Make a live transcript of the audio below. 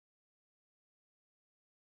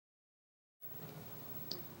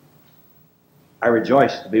I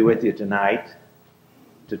rejoice to be with you tonight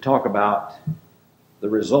to talk about the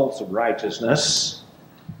results of righteousness,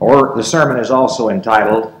 or the sermon is also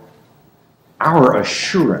entitled, Our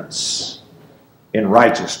Assurance in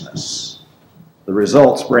Righteousness. The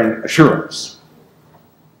results bring assurance.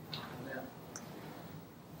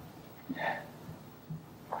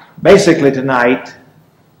 Basically tonight,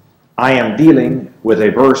 I am dealing with a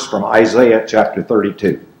verse from Isaiah chapter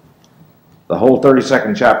 32. The whole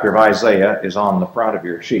 32nd chapter of Isaiah is on the front of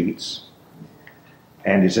your sheets,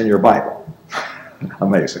 and it's in your Bible.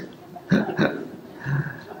 Amazing. I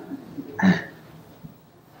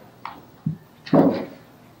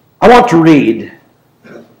want to read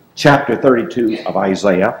chapter 32 of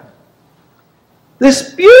Isaiah.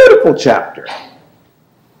 This beautiful chapter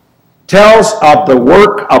tells of the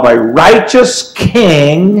work of a righteous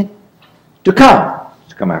king to come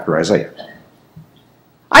after Isaiah.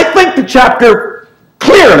 I think the chapter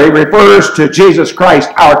clearly refers to Jesus Christ,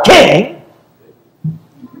 our King,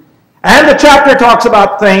 and the chapter talks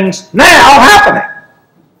about things now happening.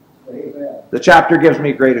 The chapter gives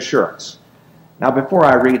me great assurance. Now, before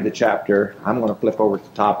I read the chapter, I'm going to flip over to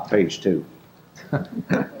the top of page 2.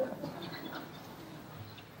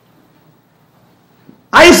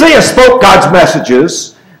 Isaiah spoke God's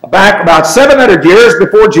messages back about 700 years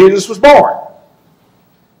before Jesus was born.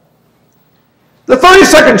 The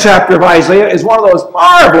 32nd chapter of Isaiah is one of those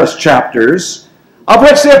marvelous chapters of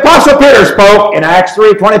which the Apostle Peter spoke in Acts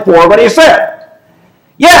 3:24 when he said,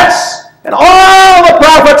 "Yes, and all the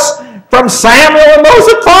prophets from Samuel and those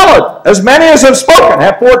that followed, as many as have spoken,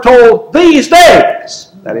 have foretold these days."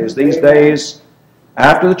 That is, these days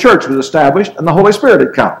after the church was established and the Holy Spirit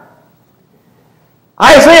had come.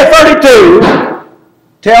 Isaiah 32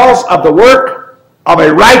 tells of the work of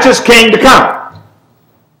a righteous king to come.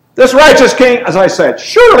 This righteous king, as I said,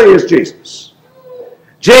 surely is Jesus.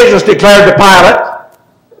 Jesus declared to Pilate,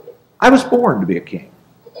 "I was born to be a king.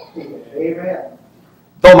 Amen.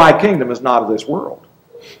 Though my kingdom is not of this world."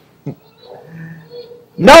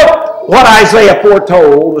 Note what Isaiah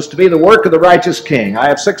foretold was to be the work of the righteous king. I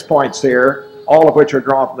have 6 points here, all of which are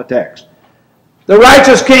drawn from the text. The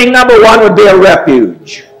righteous king, number 1, would be a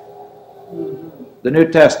refuge. The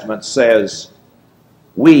New Testament says,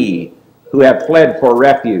 "We who have fled for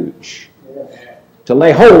refuge, to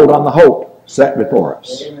lay hold on the hope set before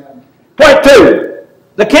us." Point 2,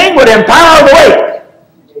 the king would empower the weak.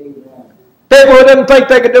 People who didn't think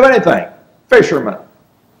they could do anything, fishermen,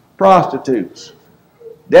 prostitutes,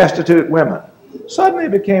 destitute women, suddenly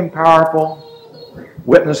became powerful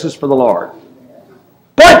witnesses for the Lord.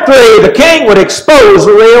 Point 3, the king would expose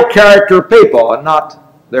the real character of people and not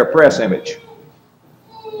their press image.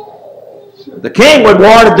 The king would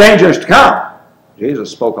warn of dangers to come.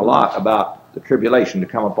 Jesus spoke a lot about the tribulation to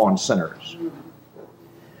come upon sinners.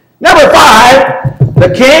 Number 5, the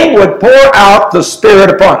king would pour out the Spirit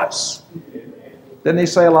upon us. Didn't he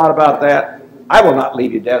say a lot about that? "I will not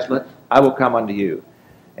leave you desolate. I will come unto you.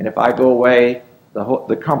 And if I go away,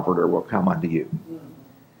 the Comforter will come unto you."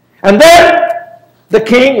 And then the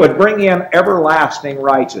king would bring in everlasting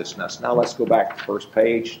righteousness. Now let's go back to the first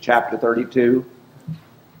page, chapter 32.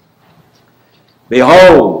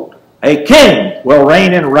 "Behold, a king will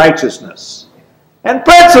reign in righteousness, and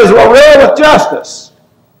princes will rule with justice.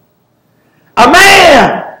 A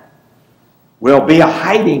man will be a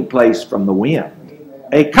hiding place from the wind,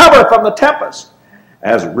 a cover from the tempest,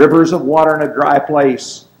 as rivers of water in a dry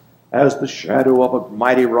place, as the shadow of a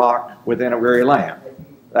mighty rock within a weary land."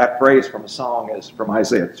 That phrase from a song is from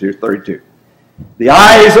Isaiah 32. "The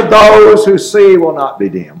eyes of those who see will not be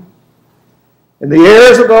dim, and the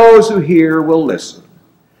ears of those who hear will listen.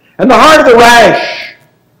 And the heart of the rash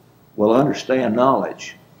will understand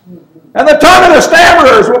knowledge. And the tongue of the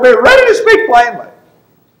stammerers will be ready to speak plainly."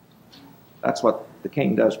 That's what the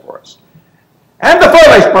king does for us. "And the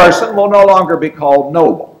foolish person will no longer be called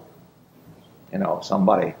noble." You know,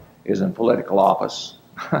 somebody is in political office,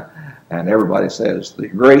 and everybody says, "the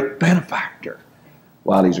great benefactor,"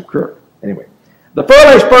 while he's a crook. Anyway, "the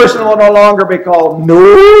foolish person will no longer be called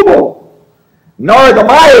noble, nor the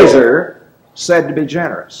miser said to be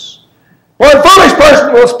generous. For the foolish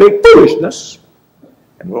person will speak foolishness,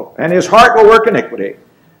 and his heart will work iniquity,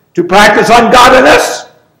 to practice ungodliness,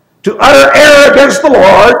 to utter error against the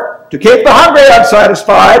Lord, to keep the hungry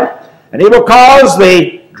unsatisfied, and he will cause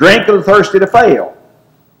the drink of the thirsty to fail.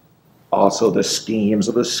 Also the schemes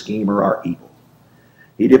of the schemer are evil.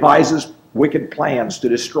 He devises wicked plans to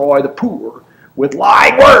destroy the poor with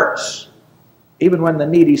lying words, even when the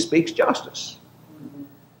needy speaks justice.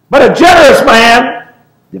 But a generous man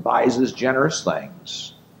devises generous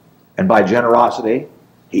things, and by generosity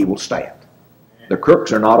he will stand. The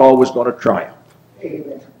crooks are not always going to triumph.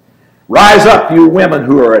 Rise up, you women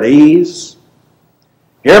who are at ease.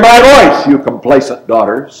 Hear my voice, you complacent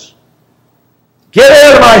daughters. Get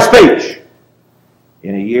into my speech.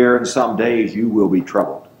 In a year and some days you will be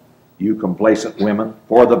troubled, you complacent women,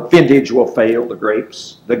 for the vintage will fail, the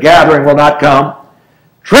grapes. The gathering will not come.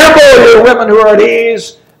 Tremble, you women who are at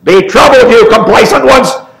ease. Be troubled, you complacent ones.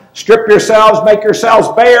 Strip yourselves, make yourselves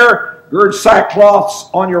bare. Gird sackcloths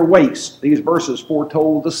on your waist. These verses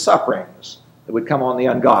foretold the sufferings that would come on the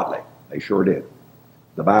ungodly. They sure did.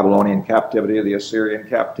 The Babylonian captivity, the Assyrian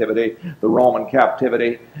captivity, the Roman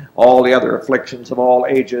captivity, all the other afflictions of all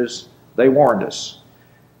ages, they warned us.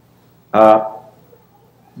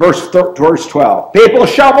 Verse 12. People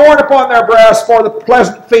shall mourn upon their breasts for the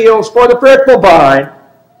pleasant fields, for the fruitful vine.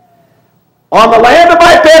 On the land of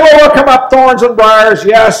my people will come up thorns and briars,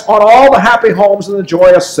 yes, on all the happy homes in the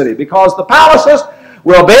joyous city, because the palaces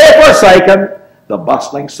will be forsaken, the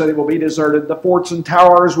bustling city will be deserted, the forts and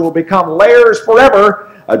towers will become lairs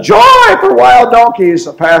forever, a joy for wild donkeys,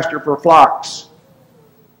 a pasture for flocks.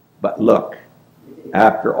 But look,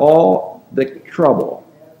 after all the trouble,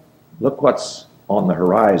 look what's on the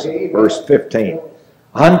horizon. Verse 15.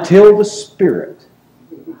 Until the Spirit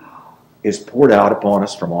is poured out upon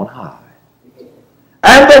us from on high.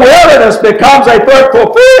 And the wilderness becomes a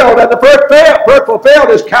fruitful field, and the fruitful field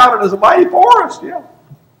is counted as a mighty forest. Yeah.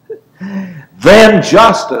 Then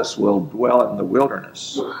justice will dwell in the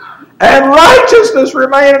wilderness, and righteousness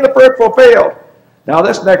remain in the fruitful field. Now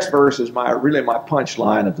this next verse is really my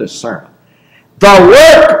punchline of this sermon. The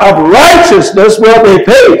work of righteousness will be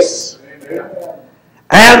peace. Amen.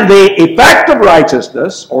 And the effect of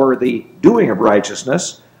righteousness, or the doing of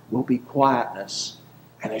righteousness, will be quietness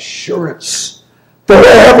and assurance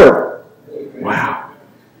forever. Wow.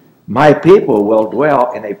 My people will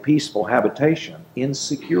dwell in a peaceful habitation, in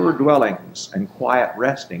secure dwellings and quiet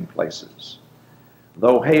resting places.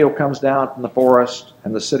 Though hail comes down from the forest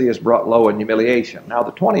and the city is brought low in humiliation. Now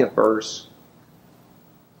the 20th verse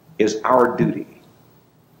is our duty.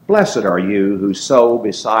 Blessed are you who sow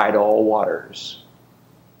beside all waters,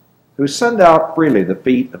 who send out freely the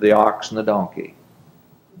feet of the ox and the donkey.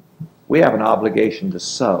 We have an obligation to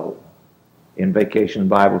sow in Vacation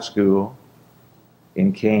Bible School,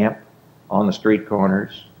 in camp, on the street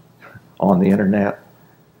corners, on the internet,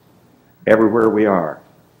 everywhere we are.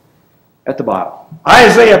 At the bottom.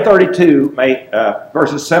 Isaiah 32,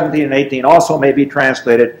 verses 17 and 18 also may be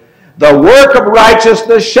translated, the work of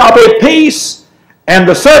righteousness shall be peace, and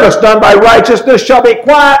the service done by righteousness shall be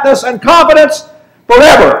quietness and confidence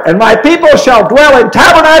forever. And my people shall dwell in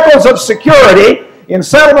tabernacles of security, in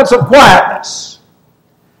settlements of quietness.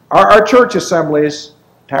 Are our church assemblies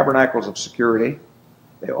tabernacles of security?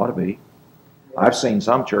 They ought to be. I've seen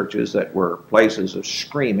some churches that were places of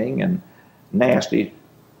screaming and nasty,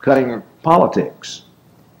 cutting politics.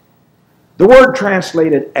 The word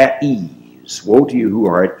translated at ease, woe to you who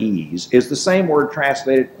are at ease, is the same word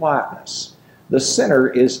translated quietness. The sinner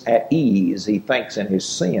is at ease, he thinks, in his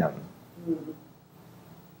sin.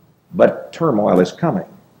 But turmoil is coming.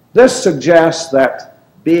 This suggests that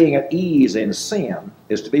being at ease in sin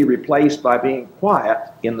is to be replaced by being quiet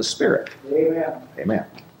in the Spirit. Amen. Amen.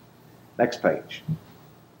 Next page.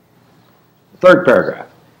 The third paragraph.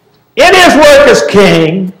 In his work as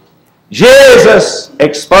king, Jesus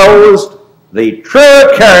exposed the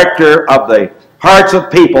true character of the hearts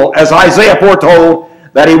of people, as Isaiah foretold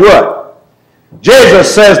that he would.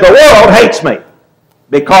 Jesus says, the world hates me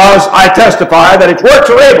because I testify that its works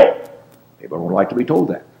are evil. People don't like to be told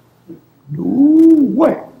that. No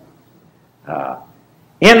way.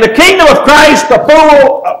 In the kingdom of Christ, the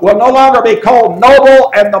fool will no longer be called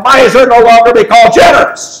noble, and the miser no longer be called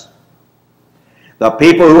generous. The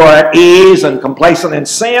people who are at ease and complacent in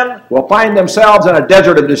sin will find themselves in a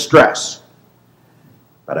desert of distress.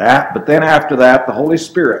 But then after that, the Holy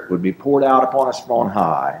Spirit would be poured out upon us from on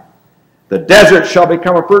high. The desert shall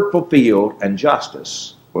become a fruitful field, and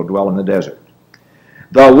justice will dwell in the desert.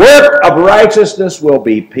 The work of righteousness will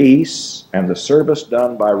be peace, and the service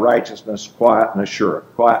done by righteousness,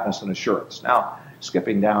 quietness and assurance. Now,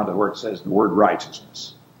 skipping down to where it says the word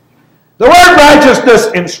righteousness. The word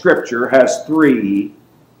righteousness in Scripture has three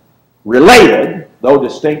related, though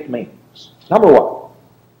distinct meanings. Number one,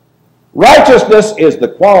 righteousness is the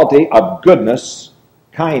quality of goodness,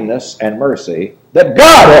 kindness, and mercy that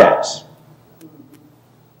God has.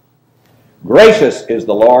 Gracious is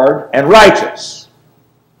the Lord, and righteous.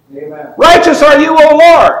 Amen. Righteous are you, O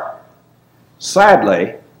Lord.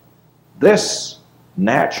 Sadly, this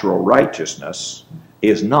natural righteousness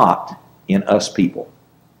is not in us people.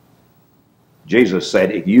 Jesus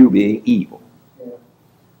said, if you being evil.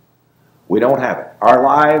 We don't have it. Our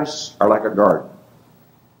lives are like a garden.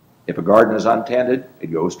 If a garden is untended, it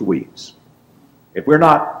goes to weeds. If we're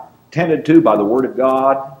not tended to by the Word of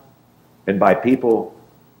God and by people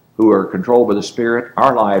who are controlled by the Spirit,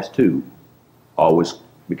 our lives too always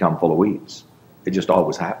become full of weeds. It just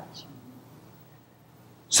always happens.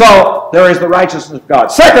 So, there is the righteousness of God.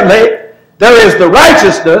 Secondly, there is the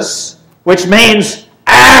righteousness, which means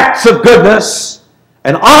acts of goodness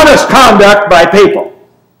and honest conduct by people.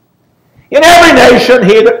 In every nation,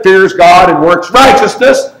 he that fears God and works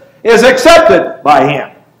righteousness is accepted by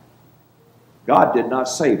Him. God did not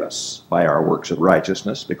save us by our works of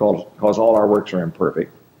righteousness because all our works are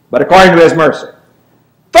imperfect, but according to His mercy.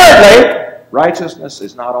 Thirdly, righteousness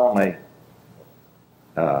is not only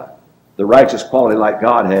the righteous quality like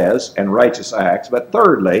God has and righteous acts, but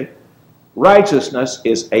thirdly, righteousness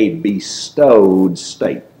is a bestowed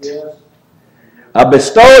state. Yes. A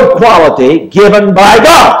bestowed quality given by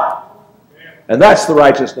God. And that's the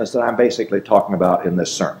righteousness that I'm basically talking about in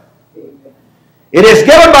this sermon. It is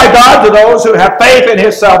given by God to those who have faith in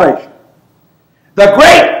His salvation. The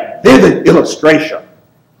great vivid illustration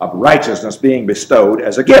of righteousness being bestowed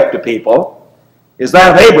as a gift to people is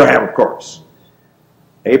that of Abraham, of course.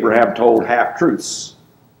 Abraham told half-truths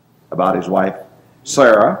about his wife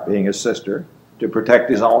Sarah, being his sister, to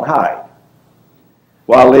protect his own hide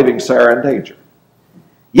while leaving Sarah in danger.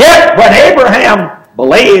 Yet, when Abraham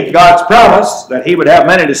believed God's promise that he would have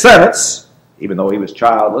many descendants, even though he was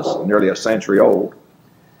childless and nearly a century old,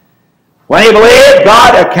 when he believed,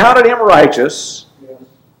 God accounted him righteous.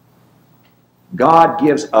 God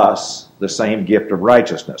gives us the same gift of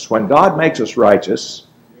righteousness. When God makes us righteous,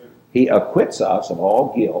 He acquits us of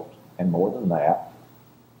all guilt, and more than that,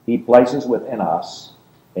 He places within us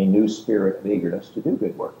a new spirit of eagerness to do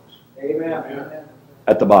good works. Amen.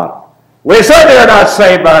 At the bottom. We certainly are not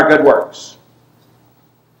saved by our good works.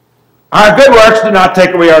 Our good works do not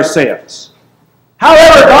take away our sins.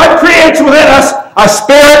 However, God creates within us a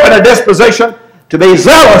spirit and a disposition to be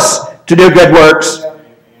zealous to do good works.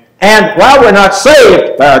 And while we're not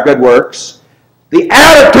saved by our good works, the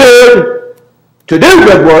attitude to do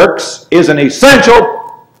good works is an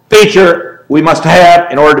essential feature we must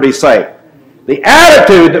have in order to be saved. The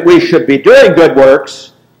attitude that we should be doing good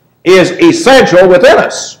works is essential within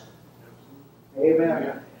us.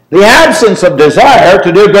 Amen. The absence of desire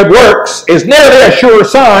to do good works is nearly a sure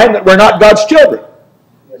sign that we're not God's children.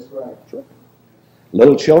 That's right. Sure.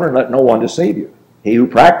 Little children, let no one deceive you. He who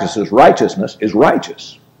practices righteousness is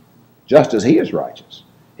righteous, just as he is righteous.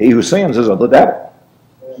 He who sins is of the devil.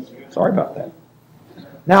 Sorry about that.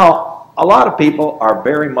 Now, a lot of people are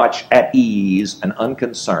very much at ease and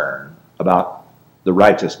unconcerned about the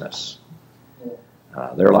righteousness.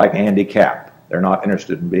 They're like Andy Capp. They're not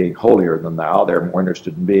interested in being holier than thou. They're more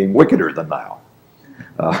interested in being wickeder than thou.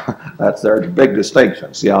 That's their big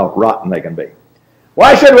distinction. See how rotten they can be.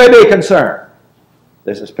 Why should we be concerned?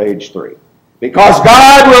 This is page 3. Because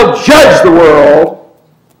God will judge the world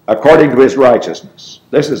according to His righteousness.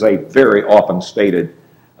 This is a very often stated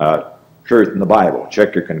truth in the Bible.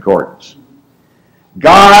 Check your concordance.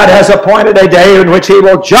 God has appointed a day in which He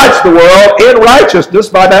will judge the world in righteousness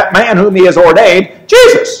by that man whom He has ordained,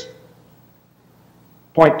 Jesus.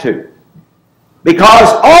 Point 2. Because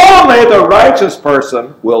only the righteous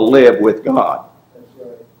person will live with God.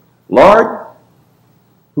 Lord,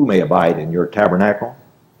 who may abide in your tabernacle?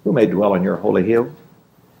 Who may dwell in your holy hill?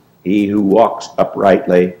 He who walks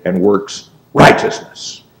uprightly and works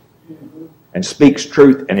righteousness and speaks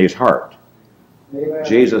truth in his heart. Amen.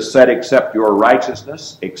 Jesus said, except your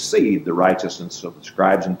righteousness exceed the righteousness of the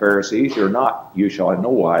scribes and Pharisees, you shall in no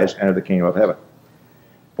wise enter the kingdom of heaven.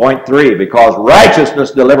 Point 3, because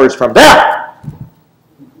righteousness delivers from death.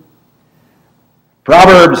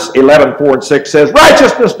 Proverbs 11:4-6 says,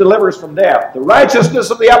 righteousness delivers from death. The righteousness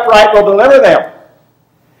of the upright will deliver them.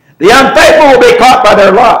 The unfaithful will be caught by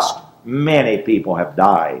their lust. Many people have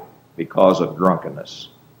died because of drunkenness,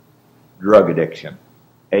 drug addiction,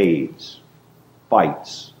 AIDS,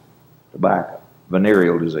 fights, tobacco,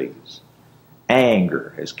 venereal disease.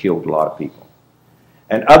 Anger has killed a lot of people.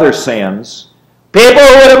 And other sins, people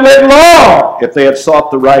who would have lived long if they had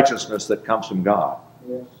sought the righteousness that comes from God.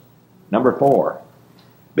 Yes. Number 4,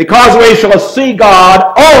 because we shall see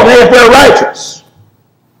God only if we're righteous.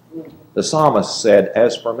 The psalmist said,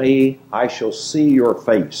 as for me, I shall see your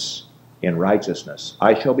face in righteousness.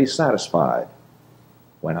 I shall be satisfied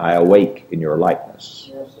when I awake in your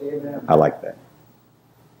likeness. Yes, amen. I like that.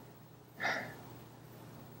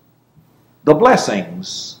 The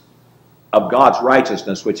blessings of God's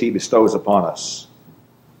righteousness which He bestows upon us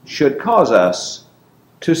should cause us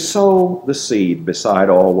to sow the seed beside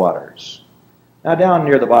all waters. Now down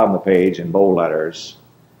near the bottom of the page in bold letters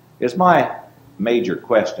is my major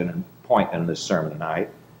question and point in this sermon tonight.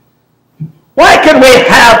 Why can we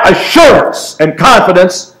have assurance and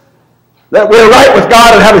confidence that we're right with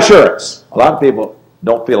God and have assurance? A lot of people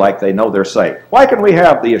don't feel like they know they're saved. Why can we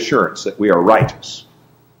have the assurance that we are righteous?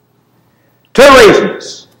 Two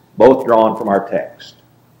reasons, both drawn from our text.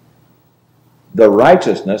 The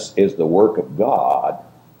righteousness is the work of God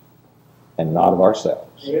and not of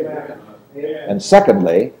ourselves. Amen. And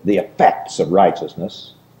secondly, the effects of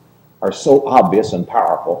righteousness are so obvious and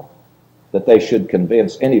powerful that they should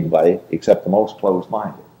convince anybody except the most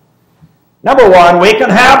closed-minded. Number one, we can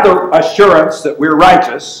have the assurance that we're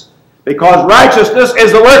righteous because righteousness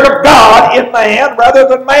is the work of God in man rather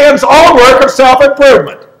than man's own work of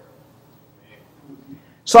self-improvement.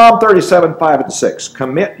 Psalm 37, 5 and 6.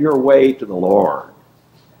 Commit your way to the Lord.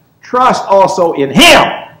 Trust also in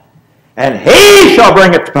Him, and He shall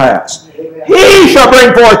bring it to pass. Amen. He shall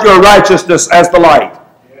bring forth your righteousness as the light,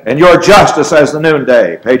 and your justice as the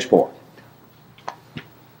noonday. Page 4.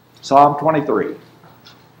 Psalm 23.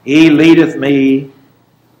 He leadeth me,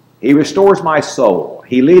 He restores my soul.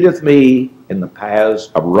 He leadeth me in the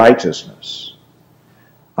paths of righteousness.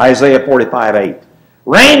 Isaiah 45, 8.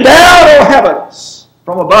 Rain down, O heavens,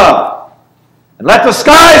 from above, and let the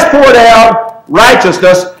skies pour down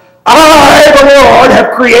righteousness. I, the Lord,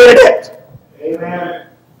 have created it. Amen.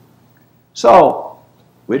 So,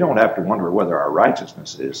 we don't have to wonder whether our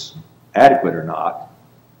righteousness is adequate or not.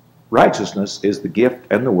 Righteousness is the gift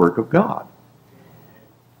and the work of God.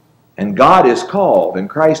 And God is called, and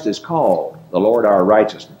Christ is called, the Lord our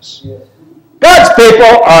righteousness. Yes. God's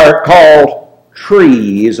people are called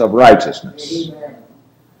trees of righteousness, Amen.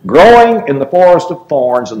 growing in the forest of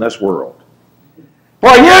thorns in this world.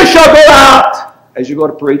 For you shall go out, as you go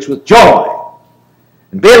to preach, with joy,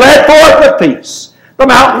 and be led forth with peace. The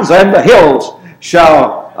mountains and the hills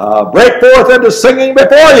shall break forth into singing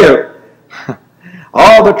before you.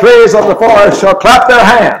 All the trees of the forest shall clap their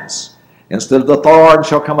hands. Instead of the thorn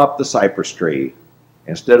shall come up the cypress tree.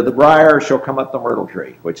 Instead of the briar shall come up the myrtle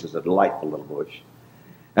tree, which is a delightful little bush.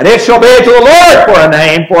 And it shall be to the Lord for a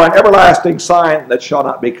name, for an everlasting sign that shall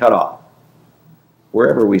not be cut off.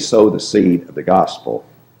 Wherever we sow the seed of the gospel,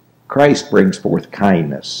 Christ brings forth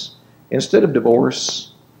kindness. Instead of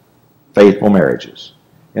divorce, faithful marriages.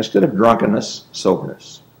 Instead of drunkenness,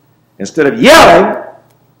 soberness. Instead of yelling,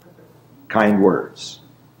 kind words.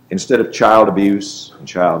 Instead of child abuse and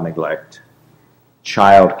child neglect,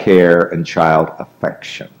 child care and child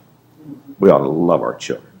affection. We ought to love our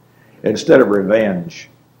children. Instead of revenge,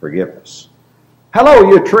 forgiveness. Hello,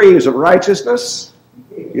 you trees of righteousness.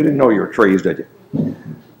 You didn't know you were trees, did you?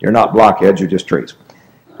 You're not blockheads, you're just trees.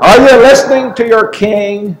 Are you listening to your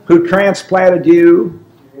King who transplanted you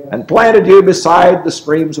and planted you beside the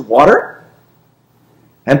streams of water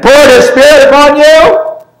and poured His Spirit upon you?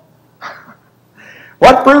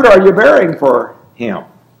 What fruit are you bearing for Him?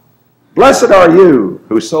 Blessed are you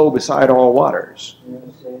who sow beside all waters. Yes,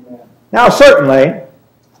 amen. Now, certainly,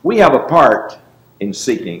 we have a part in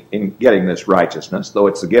getting this righteousness, though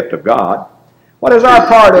it's the gift of God. What is our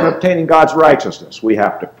part in obtaining God's righteousness? We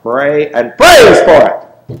have to pray and praise for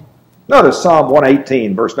it. Notice Psalm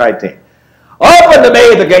 118, verse 19. Open to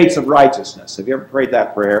me the gates of righteousness. Have you ever prayed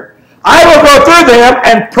that prayer? I will go through them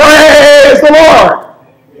and praise the Lord.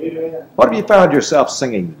 Amen. What have you found yourself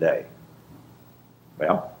singing today?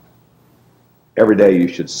 Well, every day you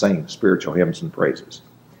should sing spiritual hymns and praises.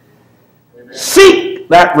 Amen. Seek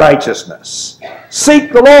that righteousness.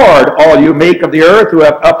 Seek the Lord, all you meek of the earth who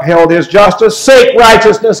have upheld His justice. Seek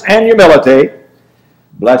righteousness and humility.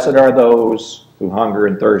 Blessed are those who hunger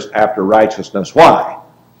and thirst after righteousness. Why?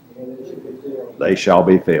 They shall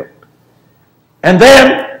be filled. And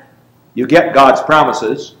then you get God's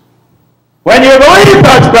promises. When you believe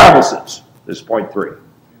God's promises, this is point 3.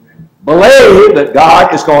 Believe that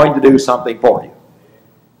God is going to do something for you.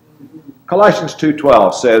 Colossians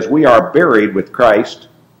 2:12 says, we are buried with Christ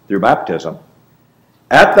through baptism.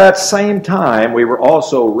 At that same time, we were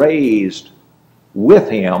also raised with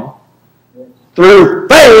Him through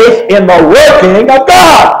faith in the working of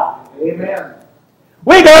God. Amen.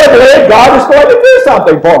 We got to believe God is going to do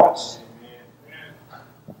something for us.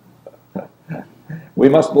 We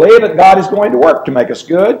must believe that God is going to work to make us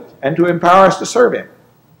good and to empower us to serve Him.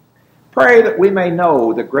 Pray that we may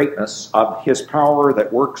know the greatness of His power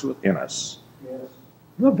that works within us. Yes.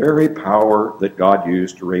 The very power that God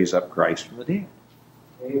used to raise up Christ from the dead.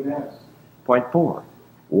 Amen. Point 4.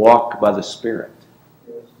 Walk by the Spirit.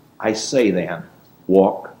 Yes. I say then,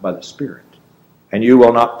 walk by the Spirit, and you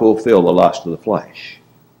will not fulfill the lust of the flesh.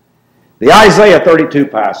 The Isaiah 32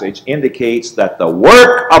 passage indicates that the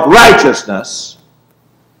work of righteousness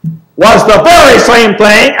was the very same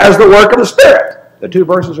thing as the work of the Spirit. The two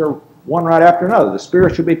verses are one right after another. The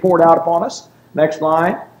Spirit should be poured out upon us. Next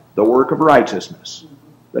line, the work of righteousness.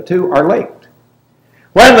 The two are linked.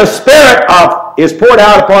 When the Spirit is poured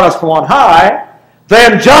out upon us from on high,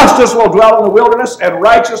 then justice will dwell in the wilderness and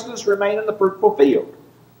righteousness remain in the fruitful field.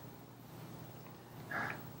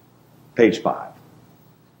 Page 5.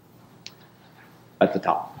 At the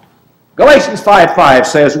top. Galatians 5:5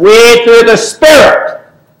 says, we through the Spirit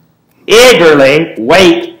eagerly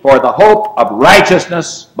wait for the hope of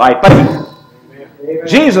righteousness by faith. Amen.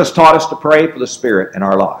 Jesus taught us to pray for the Spirit in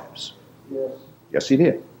our lives. Yes. Yes, He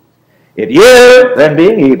did. If you, then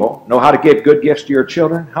being evil, know how to give good gifts to your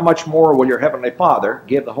children, how much more will your Heavenly Father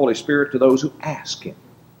give the Holy Spirit to those who ask Him?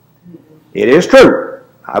 It is true,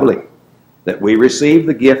 I believe, that we receive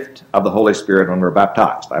the gift of the Holy Spirit when we're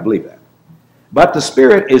baptized. I believe that. But the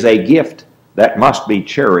Spirit is a gift that must be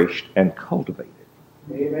cherished and cultivated.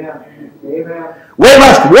 Amen. Amen. We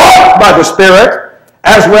must walk by the Spirit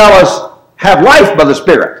as well as have life by the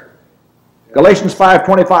Spirit. Galatians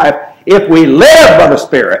 5:25, if we live by the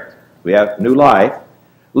Spirit, we have new life,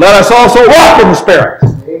 let us also walk in the Spirit.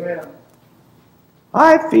 Amen.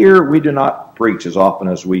 I fear we do not preach as often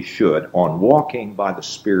as we should on walking by the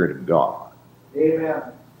Spirit of God. Amen.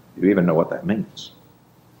 Do you even know what that means?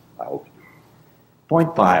 I hope you do.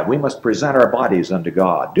 Point 5, we must present our bodies unto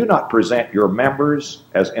God. Do not present your members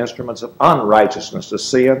as instruments of unrighteousness to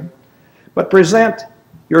sin, but present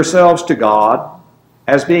yourselves to God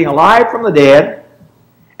as being alive from the dead,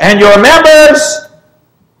 and your members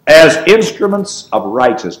as instruments of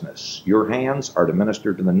righteousness. Your hands are to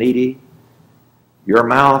minister to the needy. Your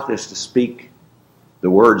mouth is to speak the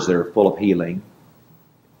words that are full of healing.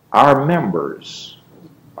 Our members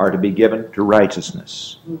are to be given to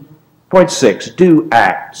righteousness. Point 6, do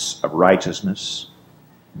acts of righteousness.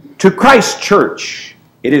 To Christ's church,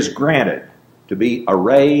 it is granted to be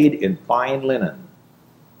arrayed in fine linen,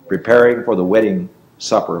 preparing for the wedding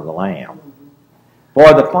supper of the Lamb.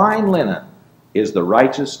 For the fine linen is the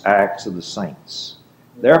righteous acts of the saints.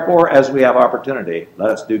 Therefore, as we have opportunity, let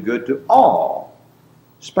us do good to all,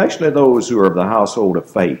 especially those who are of the household of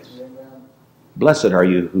faith. Blessed are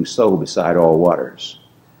you who sow beside all waters.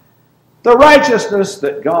 The righteousness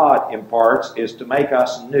that God imparts is to make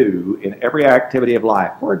us new in every activity of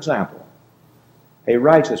life. For example, a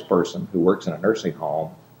righteous person who works in a nursing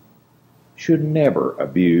home should never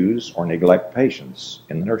abuse or neglect patients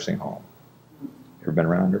in the nursing home. Ever been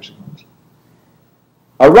around nursing homes?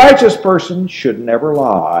 A righteous person should never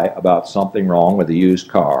lie about something wrong with a used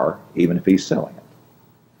car, even if he's selling it.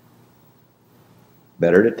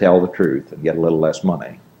 Better to tell the truth and get a little less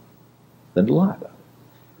money than to lie about it.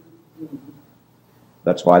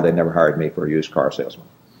 That's why they never hired me for a used car salesman.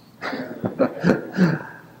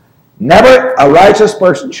 A righteous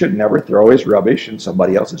person should never throw his rubbish in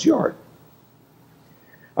somebody else's yard.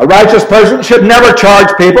 A righteous person should never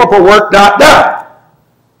charge people for work not done.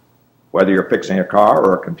 Whether you're fixing a car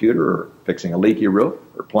or a computer or fixing a leaky roof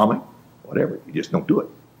or plumbing, whatever, you just don't do it.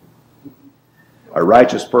 A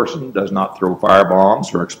righteous person does not throw fire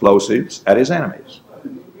bombs or explosives at his enemies.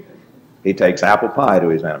 He takes apple pie to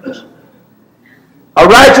his enemies. A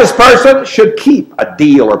righteous person should keep a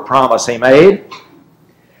deal or promise he made,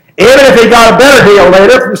 even if he got a better deal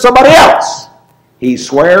later from somebody else. He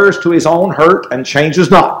swears to his own hurt and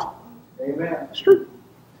changes not. Amen. It's true.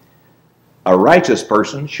 A righteous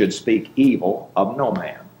person should speak evil of no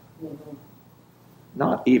man,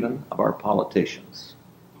 not even of our politicians.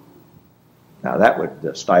 Now that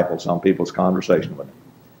would stifle some people's conversation with it.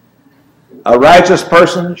 A righteous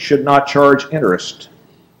person should not charge interest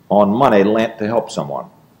on money lent to help someone.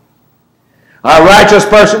 A righteous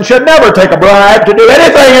person should never take a bribe to do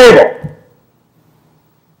anything evil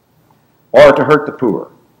or to hurt the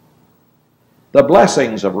poor. The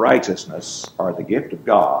blessings of righteousness are the gift of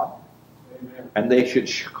God, and they should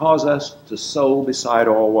cause us to sow beside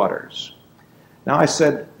all waters. Now I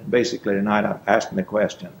said, basically tonight I'm asking the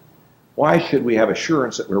question, why should we have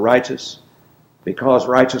assurance that we're righteous? Because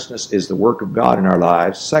righteousness is the work of God in our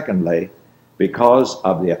lives. Secondly, because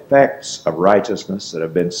of the effects of righteousness that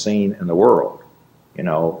have been seen in the world. You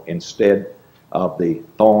know, instead of the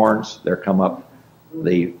thorns, there come up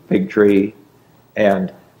the fig tree,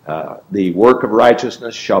 and the work of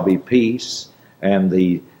righteousness shall be peace, and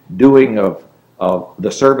the doing of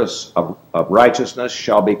the service of righteousness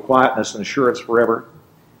shall be quietness and assurance forever.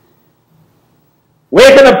 We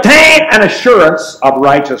can obtain an assurance of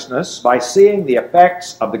righteousness by seeing the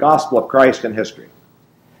effects of the gospel of Christ in history.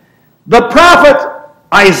 The prophet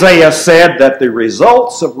Isaiah said that the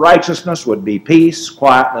results of righteousness would be peace,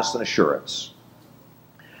 quietness, and assurance.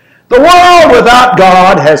 The world without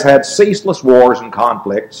God has had ceaseless wars and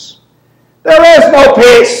conflicts. There is no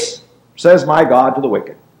peace, says my God to the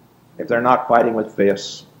wicked. If they're not fighting with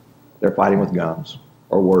fists, they're fighting with guns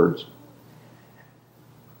or words.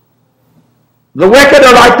 The wicked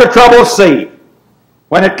are like the troubled sea,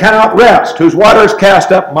 when it cannot rest, whose waters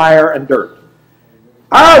cast up mire and dirt.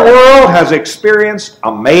 Our world has experienced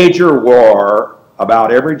a major war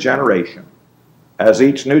about every generation, as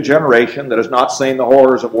each new generation that has not seen the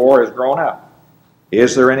horrors of war has grown up.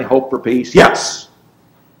 Is there any hope for peace? Yes.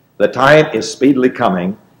 The time is speedily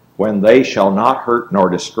coming when they shall not hurt nor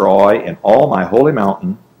destroy in all my holy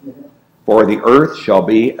mountain, for the earth shall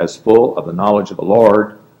be as full of the knowledge of the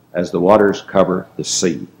Lord as the waters cover the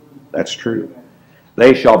sea. That's true.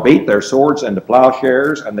 They shall beat their swords into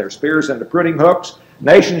plowshares and their spears into pruning hooks.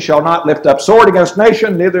 Nation shall not lift up sword against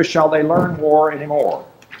nation, neither shall they learn war anymore.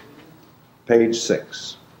 Page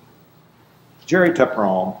 6. Jerry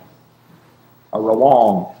Taprom, a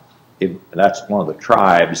Rawang, that's one of the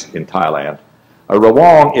tribes in Thailand, a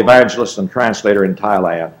Rawang evangelist and translator in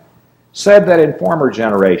Thailand, said that in former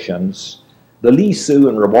generations, the Lisu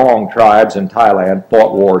and Rawang tribes in Thailand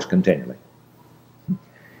fought wars continually.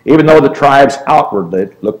 Even though the tribes outwardly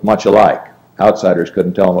looked much alike, outsiders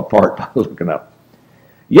couldn't tell them apart by looking up.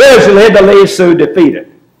 Usually the Lisu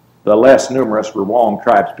defeated the less numerous Rawang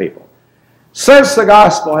tribespeople. Since the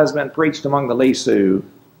gospel has been preached among the Lisu,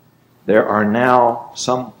 there are now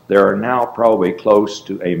probably close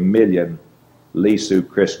to 1 million Lisu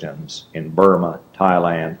Christians in Burma,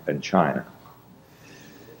 Thailand, and China.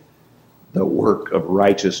 The work of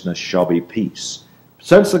righteousness shall be peace.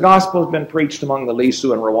 Since the gospel has been preached among the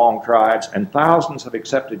Lisu and Rawang tribes, and thousands have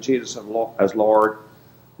accepted Jesus as Lord,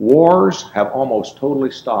 wars have almost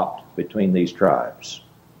totally stopped between these tribes.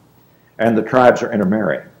 And the tribes are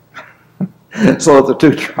intermarrying. So that the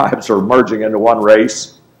two tribes are merging into one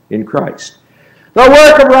race in Christ. The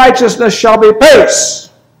work of righteousness shall be peace,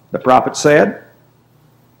 the prophet said,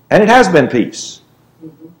 and it has been peace.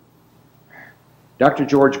 Dr.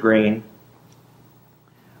 George Green,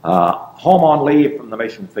 home on leave from the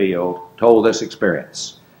mission field, told this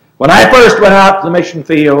experience. When I first went out to the mission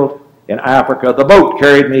field in Africa, the boat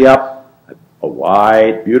carried me up a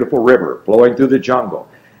wide, beautiful river flowing through the jungle.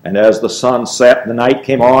 And as the sun set and the night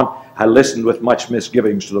came on, I listened with much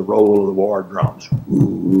misgivings to the roll of the war drums.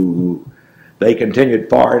 Ooh. They continued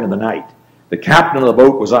far into the night. The captain of the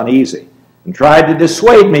boat was uneasy and tried to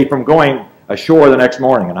dissuade me from going ashore the next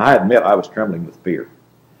morning, and I admit I was trembling with fear.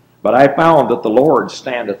 But I found that the Lord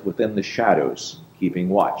standeth within the shadows, keeping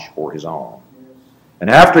watch for his own. And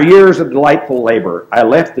after years of delightful labor, I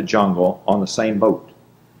left the jungle on the same boat.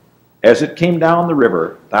 As it came down the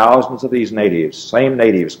river, thousands of these same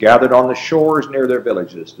natives, gathered on the shores near their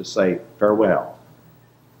villages to say farewell.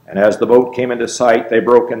 And as the boat came into sight, they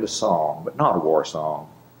broke into song, but not a war song.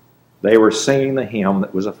 They were singing the hymn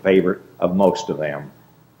that was a favorite of most of them.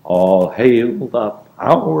 All hail the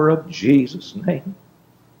power of Jesus' name.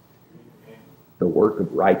 The work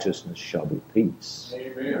of righteousness shall be peace.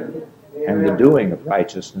 Amen. And the doing of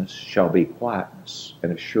righteousness shall be quietness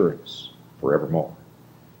and assurance forevermore.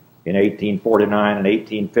 In 1849 and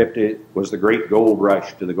 1850 was the great gold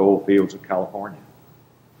rush to the gold fields of California.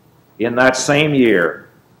 In that same year,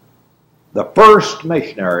 the first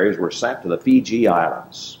missionaries were sent to the Fiji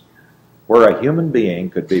Islands, where a human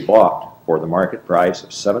being could be bought for the market price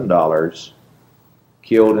of $7,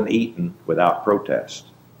 killed and eaten without protest.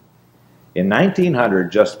 In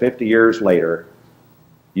 1900, just 50 years later,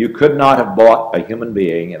 you could not have bought a human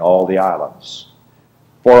being in all the islands.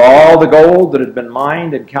 For all the gold that had been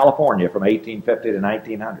mined in California from 1850 to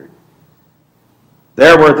 1900.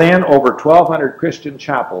 There were then over 1,200 Christian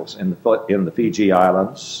chapels in the Fiji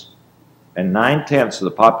Islands, and 9/10 of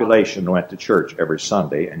the population went to church every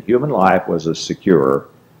Sunday, and human life was as secure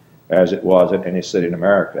as it was in any city in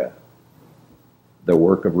America. The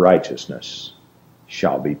work of righteousness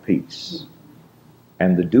shall be peace,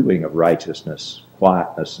 and the doing of righteousness,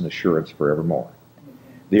 quietness, and assurance forevermore.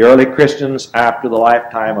 The early Christians, after the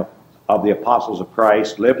lifetime of the apostles of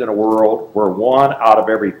Christ, lived in a world where 1 out of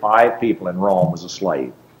every 5 people in Rome was a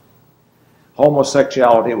slave.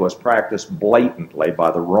 Homosexuality was practiced blatantly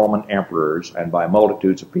by the Roman emperors and by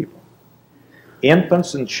multitudes of people.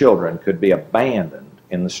 Infants and children could be abandoned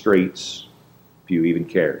in the streets, few even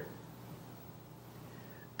cared.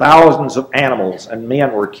 Thousands of animals and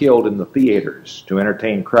men were killed in the theaters to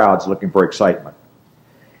entertain crowds looking for excitement.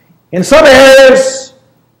 In some areas,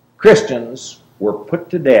 Christians were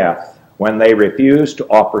put to death when they refused to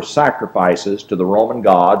offer sacrifices to the Roman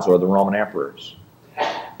gods or the Roman emperors.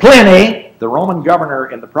 Pliny, the Roman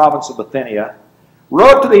governor in the province of Bithynia,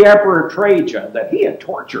 wrote to the Emperor Trajan that he had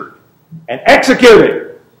tortured and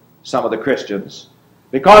executed some of the Christians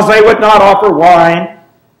because they would not offer wine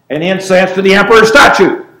and incense to the emperor's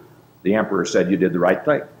statue. The emperor said, "You did the right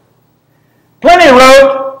thing." Pliny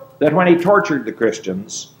wrote that when he tortured the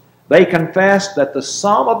Christians, they confessed that the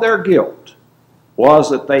sum of their guilt was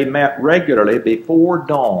that they met regularly before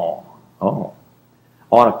dawn,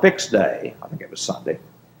 on a fixed day, I think it was Sunday,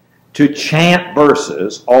 to chant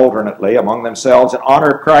verses alternately among themselves in honor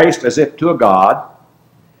of Christ as if to a god,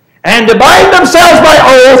 and to bind themselves by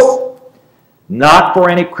oath, not for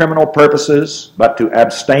any criminal purposes, but to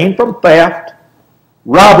abstain from theft,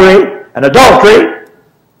 robbery, and adultery,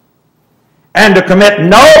 and to commit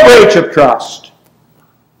no breach of trust,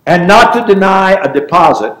 and not to deny a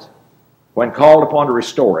deposit when called upon to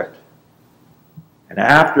restore it. And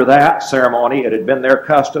after that ceremony, it had been their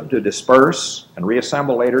custom to disperse and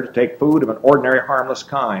reassemble later to take food of an ordinary harmless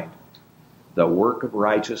kind. The work of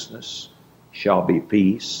righteousness shall be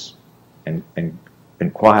peace and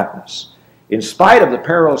quietness. In spite of the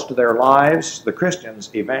perils to their lives, the Christians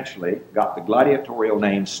eventually got the gladiatorial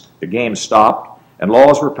games stopped, and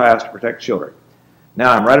laws were passed to protect children.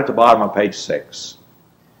 Now I'm right at the bottom of page 6,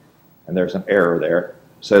 and there's an error there.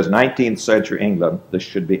 It says 19th century England. This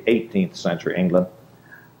should be 18th century England.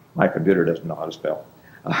 My computer doesn't know how to spell.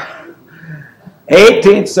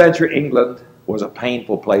 18th century England was a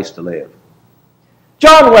painful place to live.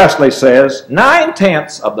 John Wesley says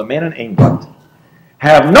 9/10 of the men in England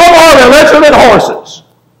have no more religion than horses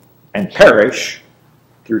and perish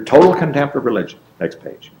through total contempt of religion. Next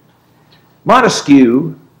page.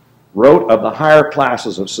 Montesquieu wrote of the higher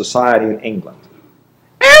classes of society in England.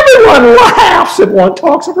 Everyone laughs when one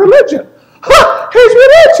talks of religion. Ha! He's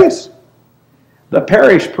religious. The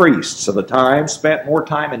parish priests of the time spent more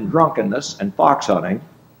time in drunkenness and fox hunting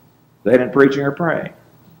than in preaching or praying.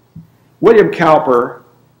 William Cowper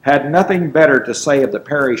had nothing better to say of the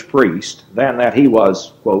parish priest than that he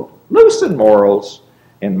was, quote, loose in morals,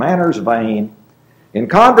 in manners vain, in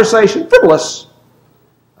conversation frivolous,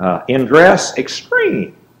 in dress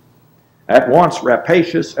extreme, at once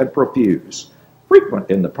rapacious and profuse, frequent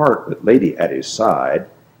in the park with lady at his side,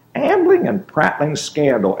 ambling and prattling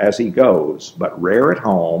scandal as he goes, but rare at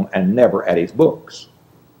home and never at his books.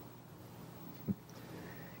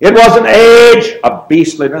 It was an age of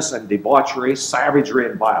beastliness and debauchery, savagery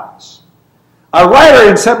and violence. A writer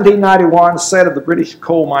in 1791 said of the British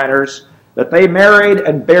coal miners that they married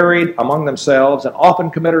and buried among themselves and often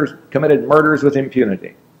committed murders with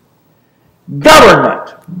impunity.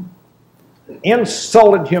 Government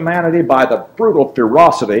insulted humanity by the brutal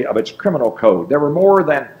ferocity of its criminal code. There were more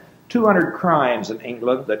than 200 crimes in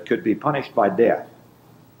England that could be punished by death.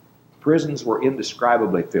 Prisons were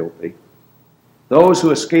indescribably filthy. Those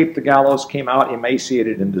who escaped the gallows came out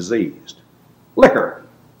emaciated and diseased. Liquor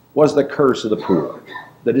was the curse of the poor,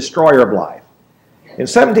 the destroyer of life. In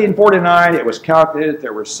 1749, it was calculated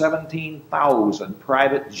there were 17,000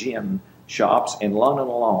 private gin shops in London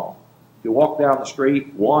alone. If you walk down the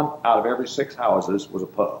street, 1 out of every 6 houses was a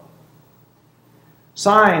pub.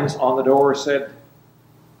 Signs on the door said,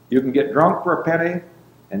 you can get drunk for a penny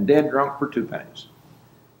and dead drunk for 2 pennies,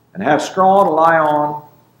 and have straw to lie on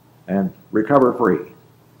and recover free.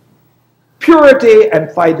 Purity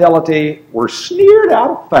and fidelity were sneered out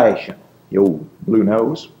of fashion, you old blue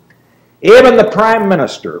nose. Even the prime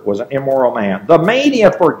minister was an immoral man. The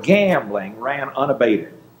mania for gambling ran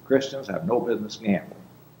unabated. Christians have no business gambling.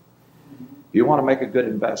 If you want to make a good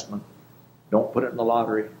investment, don't put it in the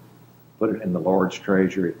lottery. Put it in the Lord's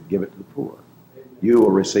treasury and give it to the poor. You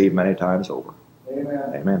will receive many times over.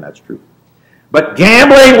 Amen. Amen, that's true. But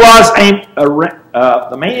gambling was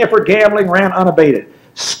the mania for gambling ran unabated.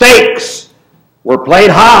 Stakes were played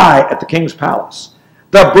high at the king's palace.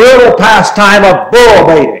 The brutal pastime of bull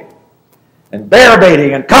baiting and bear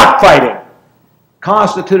baiting and cockfighting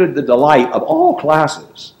constituted the delight of all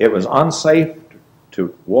classes. It was unsafe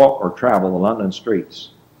to walk or travel the London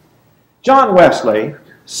streets. John Wesley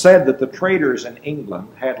said that the traders in England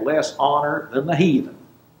had less honor than the heathen.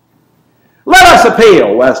 Let us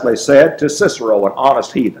appeal, Wesley said, to Cicero, an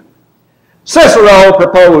honest heathen. Cicero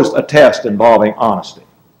proposed a test involving honesty.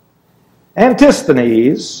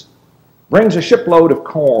 Antisthenes brings a shipload of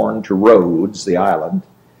corn to Rhodes, the island,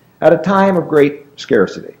 at a time of great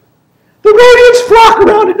scarcity. The Rhodians flock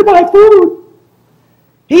around it to buy food.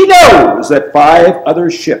 He knows that 5 other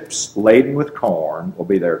ships laden with corn will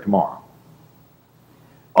be there tomorrow.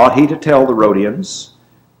 Ought he to tell the Rhodians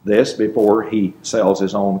this before he sells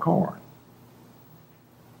his own corn?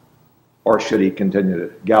 Or should he continue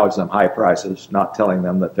to gouge them high prices, not telling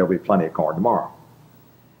them that there will be plenty of corn tomorrow?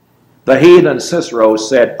 The heathen Cicero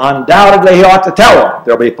said, undoubtedly he ought to tell them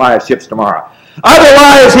there'll be 5 ships tomorrow.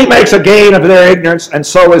 Otherwise he makes a gain of their ignorance, and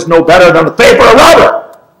so is no better than a thief or a robber.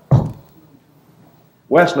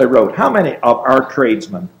 Wesley wrote, how many of our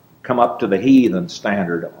tradesmen come up to the heathen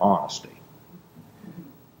standard of honesty?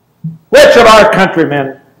 Which of our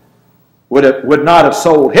countrymen would not have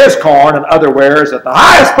sold his corn and other wares at the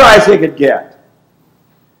highest price he could get?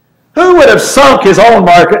 Who would have sunk his own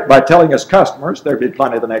market by telling his customers there'd be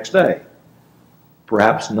plenty the next day?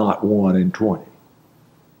 Perhaps not 1 in 20.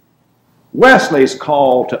 Wesley's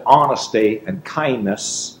call to honesty and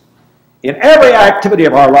kindness in every activity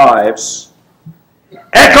of our lives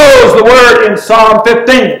echoes the word in Psalm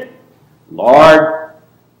 15. Lord,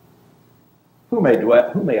 who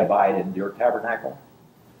may abide in your tabernacle?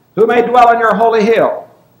 Who may dwell in your holy hill?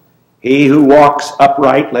 He who walks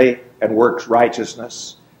uprightly and works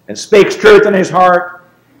righteousness and speaks truth in his heart.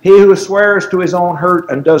 He who swears to his own hurt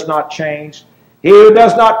and does not change. He who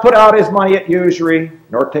does not put out his money at usury,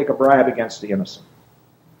 nor take a bribe against the innocent.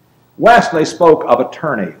 Wesley spoke of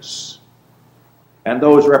attorneys and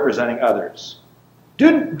those representing others.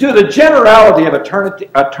 Do the generality of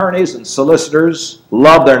attorneys and solicitors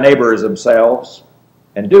love their neighbor as themselves,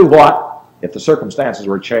 and do what, if the circumstances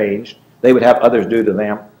were changed, they would have others do to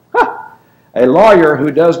them? A lawyer who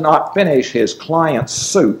does not finish his client's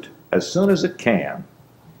suit as soon as it can,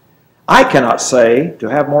 I cannot say to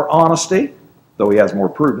have more honesty, though he has more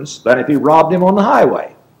prudence, than if he robbed him on the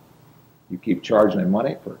highway. You keep charging him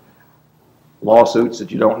money for lawsuits that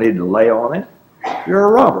you don't need to lay on him, you're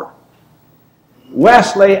a robber.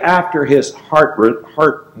 Wesley, after his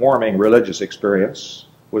heartwarming religious experience,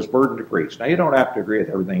 was burdened to preach. Now, you don't have to agree with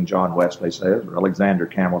everything John Wesley says, or Alexander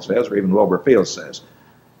Campbell says, or even Wilbur Fields says.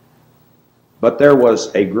 But there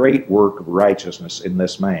was a great work of righteousness in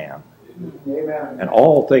this man. Amen. And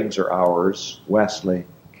all things are ours. Wesley,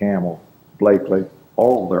 Campbell, Blakely,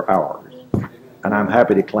 all they're ours. And I'm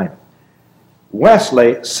happy to claim it.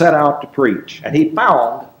 Wesley set out to preach, and he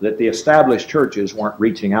found that the established churches weren't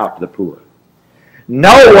reaching out to the poor.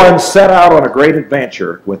 No one set out on a great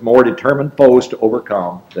adventure with more determined foes to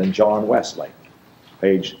overcome than John Wesley.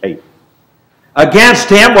 Page 8. Against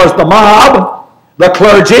him was the mob, the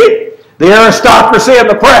clergy, the aristocracy, and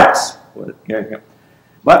the press.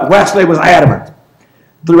 But Wesley was adamant.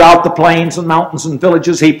 Throughout the plains and mountains and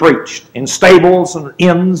villages he preached, in stables and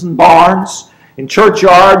inns and barns, in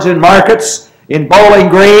churchyards, in markets, in bowling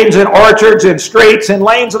greens, in orchards, in streets, in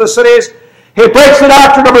lanes of the cities. He preached the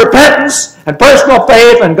doctrine of repentance and personal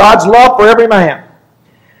faith and God's love for every man.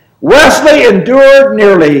 Wesley endured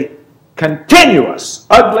nearly continuous,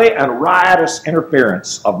 ugly, and riotous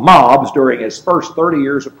interference of mobs during his first 30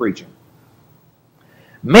 years of preaching.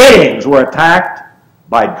 Meetings were attacked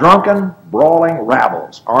by drunken, brawling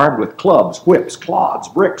rabbles armed with clubs, whips, clods,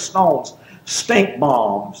 bricks, stones, stink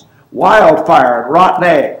bombs, wildfire, and rotten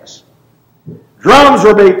eggs. Drums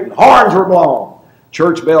were beaten, horns were blown.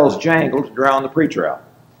 Church bells jangled to drown the preacher out.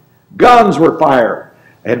 Guns were fired,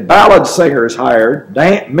 and ballad singers hired,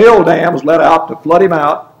 mill dams let out to flood him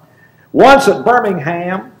out. Once at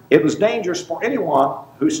Birmingham, it was dangerous for anyone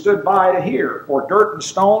who stood by to hear, for dirt and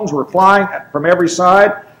stones were flying from every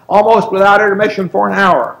side, almost without intermission for an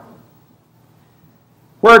hour.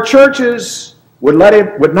 Where churches would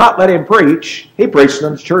not let him preach, he preached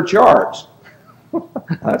in the churchyards.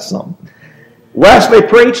 That's something. Wesley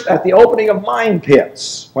preached at the opening of mine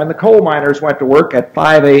pits when the coal miners went to work at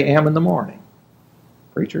 5 a.m. in the morning.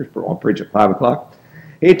 Preachers won't preach at 5 o'clock.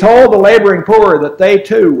 He told the laboring poor that they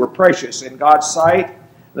too were precious in God's sight,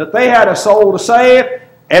 that they had a soul to save,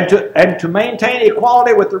 and to maintain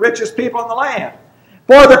equality with the richest people in the land.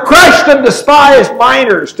 For the crushed and despised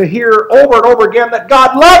miners to hear over and over again that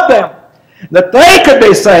God loved them, that they could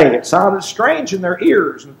be saved, sounded strange in their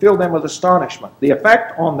ears and filled them with astonishment. The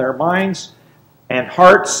effect on their minds and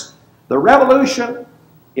hearts, the revolution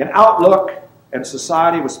in outlook and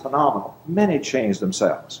society was phenomenal. Many changed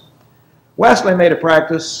themselves. Wesley made a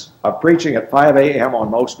practice of preaching at 5 a.m.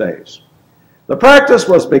 on most days. The practice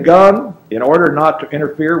was begun in order not to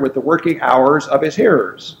interfere with the working hours of his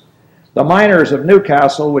hearers. The miners of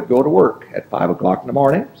Newcastle would go to work at 5 o'clock in the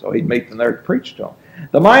morning, so he'd meet them there to preach to them.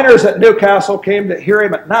 The miners at Newcastle came to hear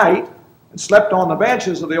him at night and slept on the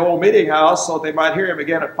benches of the old meeting house so they might hear him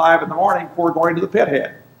again at 5 in the morning before going to the pit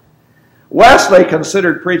head. Wesley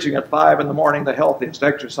considered preaching at 5 in the morning the healthiest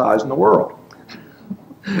exercise in the world.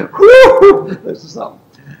 Whew, this is something.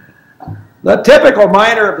 The typical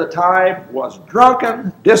miner of the time was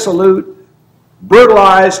drunken, dissolute,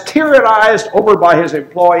 brutalized, tyrannized over by his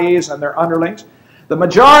employees and their underlings. The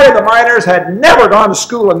majority of the miners had never gone to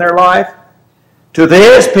school in their life. To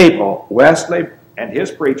these people, Wesley and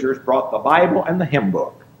his preachers brought the Bible and the hymn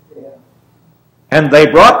book. Yeah. And they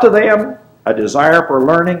brought to them a desire for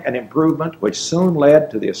learning and improvement, which soon led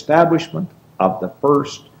to the establishment of the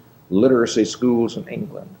first literacy schools in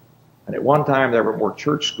England. And at one time there were more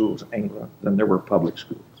church schools in England than there were public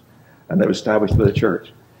schools. And they were established by the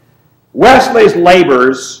church. Wesley's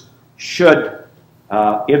labors should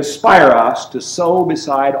inspire us to sow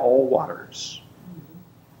beside all waters,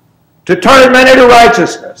 to turn many to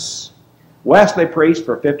righteousness. Wesley preached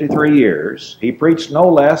for 53 years. He preached no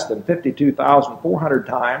less than 52,400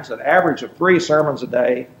 times, an average of 3 sermons a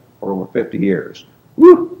day for over 50 years.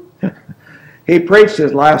 Woo! He preached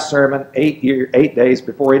his last sermon 8 days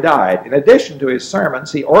before he died. In addition to his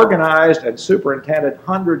sermons, he organized and superintended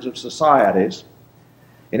hundreds of societies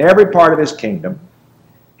in every part of his kingdom.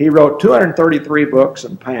 He wrote 233 books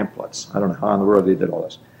and pamphlets. I don't know how in the world he did all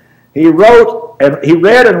this. He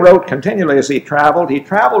read and wrote continually as he traveled. He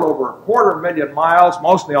traveled over 250,000 miles,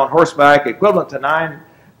 mostly on horseback, equivalent to 9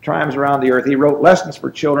 times around the earth. He wrote lessons for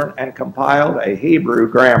children and compiled a Hebrew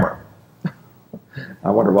grammar.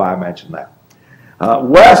 I wonder why I mentioned that.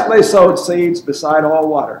 Wesley sowed seeds beside all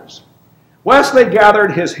waters. Wesley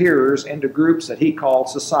gathered his hearers into groups that he called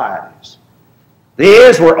societies.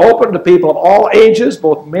 These were open to people of all ages,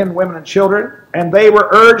 both men, women, and children, and they were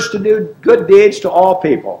urged to do good deeds to all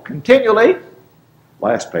people, continually,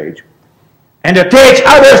 last page, and to teach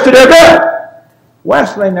others to do good.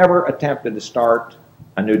 Wesley never attempted to start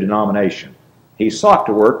a new denomination. He sought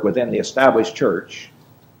to work within the established church,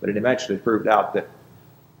 but it eventually proved out that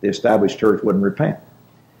the established church wouldn't repent.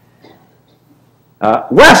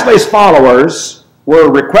 Wesley's followers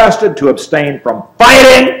were requested to abstain from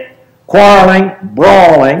fighting, quarreling,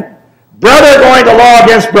 brawling, brother going to law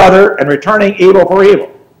against brother, and returning evil for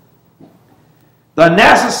evil. The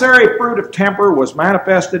necessary fruit of temper was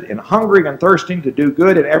manifested in hungering and thirsting to do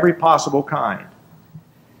good in every possible kind.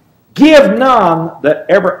 Give none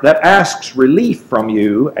that asks relief from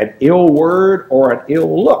you an ill word or an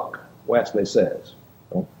ill look, Wesley says.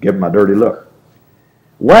 Don't give them a dirty look.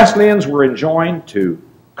 Wesleyans were enjoined to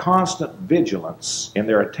constant vigilance in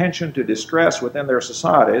their attention to distress within their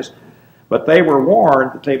societies, but they were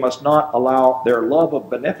warned that they must not allow their love of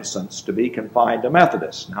beneficence to be confined to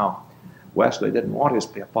Methodists. Now, Wesley didn't want his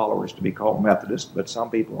followers to be called Methodists, but some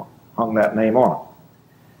people hung that name on them.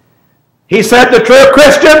 He said the true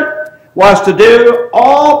Christian was to do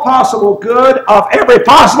all possible good of every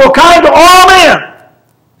possible kind to all men.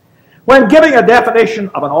 When giving a definition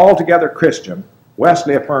of an altogether Christian,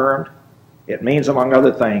 Wesley affirmed, it means, among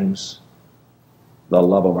other things, the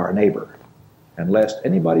love of our neighbor. And lest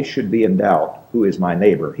anybody should be in doubt, who is my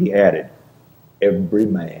neighbor, he added, every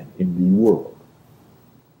man in the world.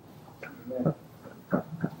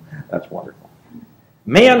 That's wonderful.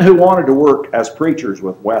 Men who wanted to work as preachers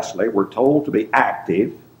with Wesley were told to be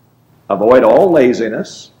active, avoid all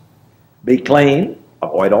laziness, be clean,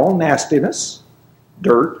 avoid all nastiness,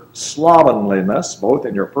 dirt, slovenliness, both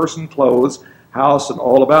in your person, clothes, house, and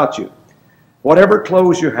all about you. Whatever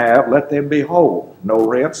clothes you have, let them be whole. No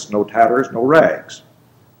rents, no tatters, no rags.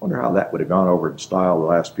 Wonder how that would have gone over in style the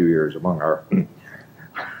last few years among our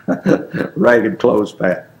ragged clothes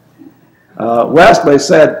fan. Wesley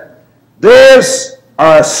said, "These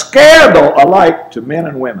are a scandal alike to men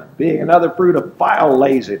and women, being another fruit of vile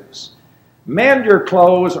laziness. Mend your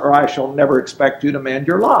clothes, or I shall never expect you to mend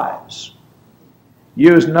your lives.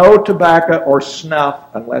 Use no tobacco or snuff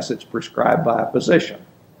unless it's prescribed by a physician."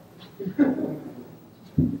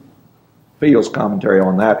 Field's commentary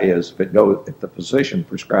on that is, if the physician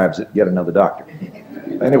prescribes it, get another doctor.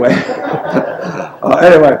 Anyway,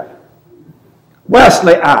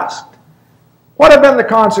 Wesley asked, "What have been the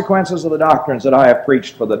consequences of the doctrines that I have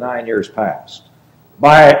preached for the 9 years past?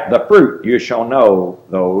 By the fruit you shall know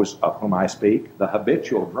those of whom I speak. The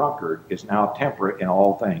habitual drunkard is now temperate in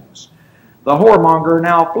all things. The whoremonger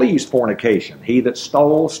now flees fornication. He that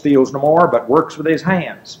stole steals no more, but works with his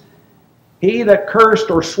hands. He that cursed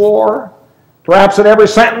or swore, perhaps at every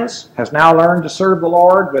sentence, has now learned to serve the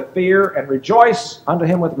Lord with fear and rejoice unto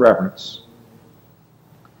him with reverence."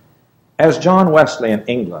 As John Wesley in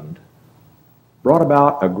England brought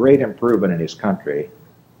about a great improvement in his country,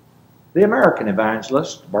 the American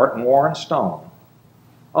evangelist Barton Warren Stone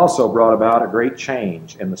also brought about a great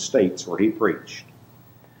change in the states where he preached.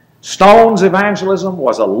 Stone's evangelism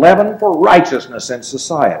was a leaven for righteousness in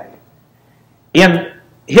society. In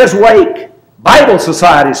his wake, Bible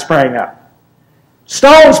societies sprang up.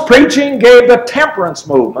 Stone's preaching gave the temperance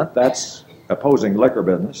movement, that's opposing liquor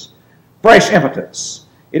business, fresh impetus.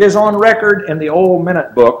 It is on record in the old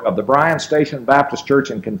minute book of the Bryan Station Baptist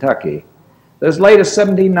Church in Kentucky As late as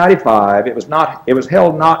 1795, it was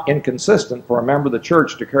held not inconsistent for a member of the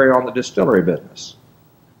church to carry on the distillery business.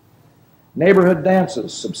 Neighborhood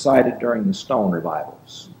dances subsided during the Stone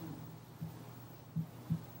revivals.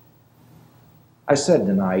 I said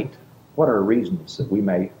tonight, what are reasons that we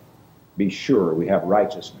may be sure we have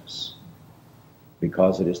righteousness?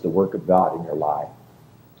 Because it is the work of God in your life,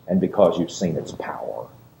 and because you've seen its power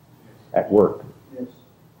at work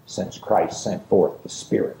since Christ sent forth the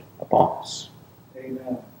Spirit upon us.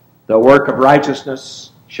 Amen. The work of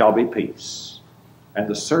righteousness shall be peace, and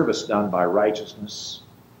the service done by righteousness,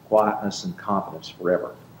 quietness, and confidence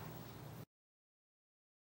forever.